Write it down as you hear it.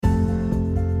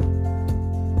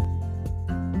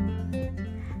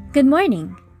Good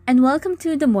morning, and welcome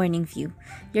to The Morning View,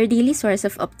 your daily source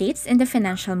of updates in the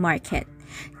financial market.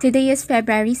 Today is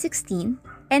February 16,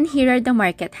 and here are the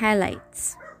market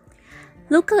highlights.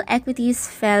 Local equities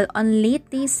fell on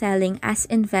late-day selling as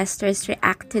investors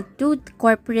reacted to the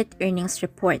corporate earnings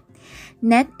report.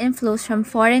 Net inflows from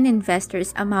foreign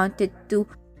investors amounted to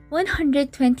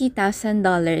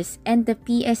 $120,000 and the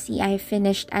PSEi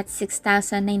finished at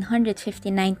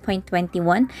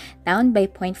 6,959.21, down by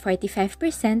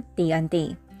 0.45%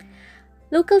 day-on-day.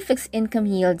 Local fixed income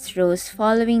yields rose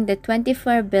following the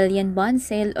 $24 billion bond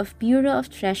sale of Bureau of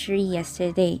Treasury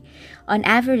yesterday. On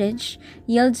average,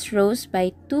 yields rose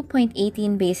by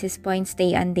 2.18 basis points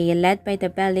day-on-day, led by the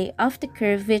belly of the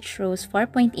curve which rose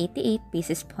 4.88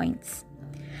 basis points.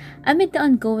 Amid the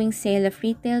ongoing sale of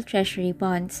retail treasury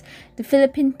bonds, the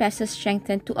Philippine peso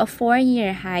strengthened to a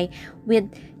 4-year high with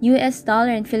US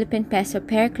dollar and Philippine peso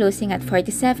pair closing at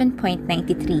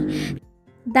 47.93,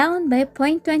 down by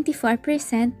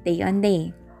 0.24%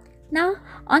 day-on-day. Now,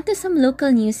 onto some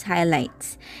local news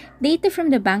highlights. Data from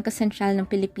the Bangko Sentral ng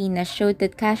Pilipinas showed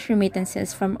that cash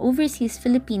remittances from overseas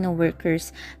Filipino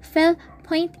workers fell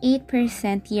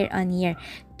 0.8% year-on-year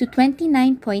to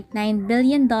 $29.9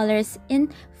 billion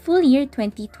in full year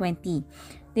 2020.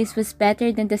 This was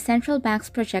better than the central bank's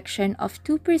projection of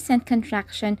 2%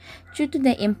 contraction due to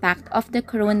the impact of the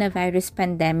coronavirus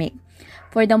pandemic.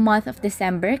 For the month of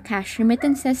December, cash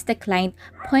remittances declined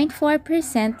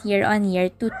 0.4% year-on-year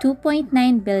to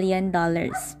 $2.9 billion.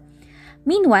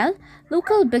 Meanwhile,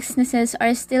 local businesses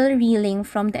are still reeling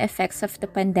from the effects of the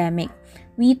pandemic.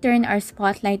 We turn our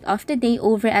spotlight of the day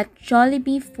over at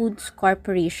Jollibee Foods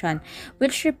Corporation,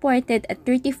 which reported a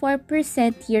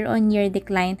 34% year-on-year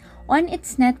decline on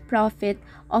its net profit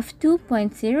of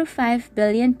 2.05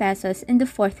 billion pesos in the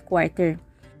fourth quarter.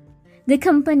 The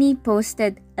company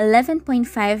posted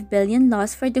 11.5 billion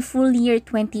loss for the full year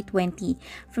 2020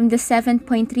 from the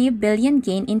 7.3 billion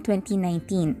gain in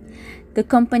 2019. The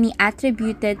company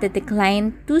attributed the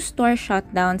decline to store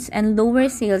shutdowns and lower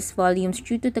sales volumes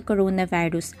due to the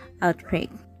coronavirus outbreak.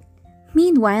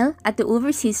 Meanwhile, at the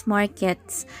overseas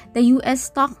markets, the U.S.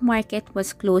 stock market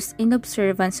was closed in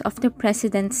observance of the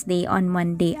President's Day on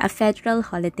Monday, a federal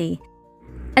holiday.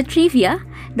 A trivia,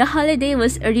 the holiday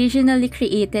was originally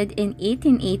created in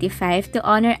 1885 to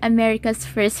honor America's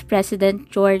first president,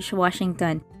 George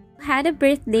Washington, who had a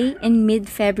birthday in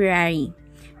mid-February.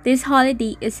 This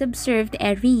holiday is observed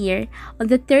every year on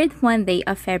the third Monday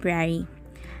of February.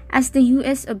 As the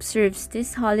U.S. observes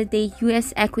this holiday,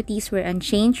 U.S. equities were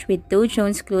unchanged with Dow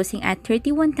Jones closing at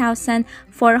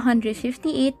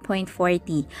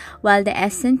 31,458.40, while the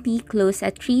S&P closed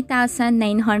at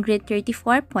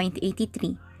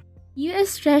 3,934.83.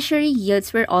 U.S. Treasury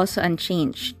yields were also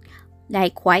unchanged.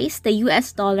 Likewise, the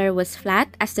U.S. dollar was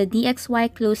flat as the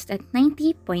DXY closed at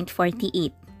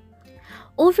 90.48.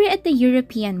 Over at the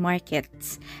European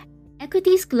markets,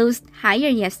 equities closed higher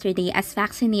yesterday as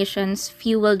vaccinations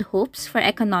fueled hopes for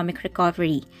economic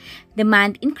recovery.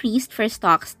 Demand increased for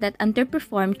stocks that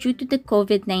underperformed due to the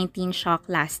COVID-19 shock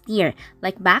last year,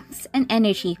 like banks and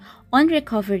energy, on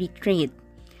recovery trade.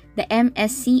 The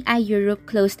MSCI Europe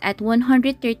closed at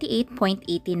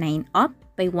 138.89, up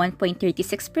by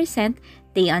 1.36%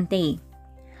 day-on-day.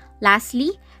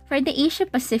 Lastly, for the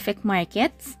Asia-Pacific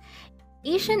markets,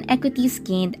 Asian equities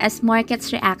gained as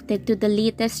markets reacted to the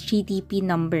latest GDP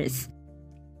numbers.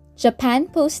 Japan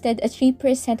posted a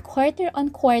 3%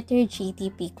 quarter-on-quarter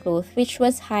GDP growth, which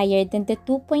was higher than the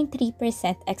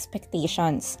 2.3%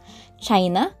 expectations.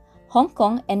 China, Hong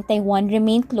Kong, and Taiwan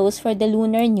remain closed for the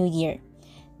Lunar New Year.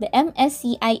 The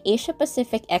MSCI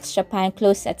Asia-Pacific ex-Japan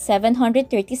closed at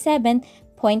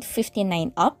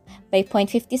 737.59, up by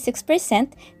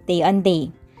 0.56%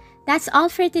 day-on-day. That's all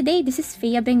for today. This is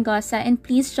Fea Bengosa, and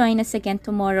please join us again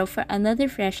tomorrow for another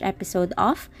fresh episode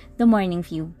of The Morning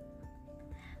View.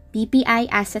 PSEi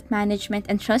Asset Management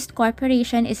and Trust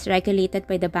Corporation is regulated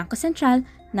by the Bangko Sentral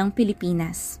ng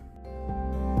Pilipinas.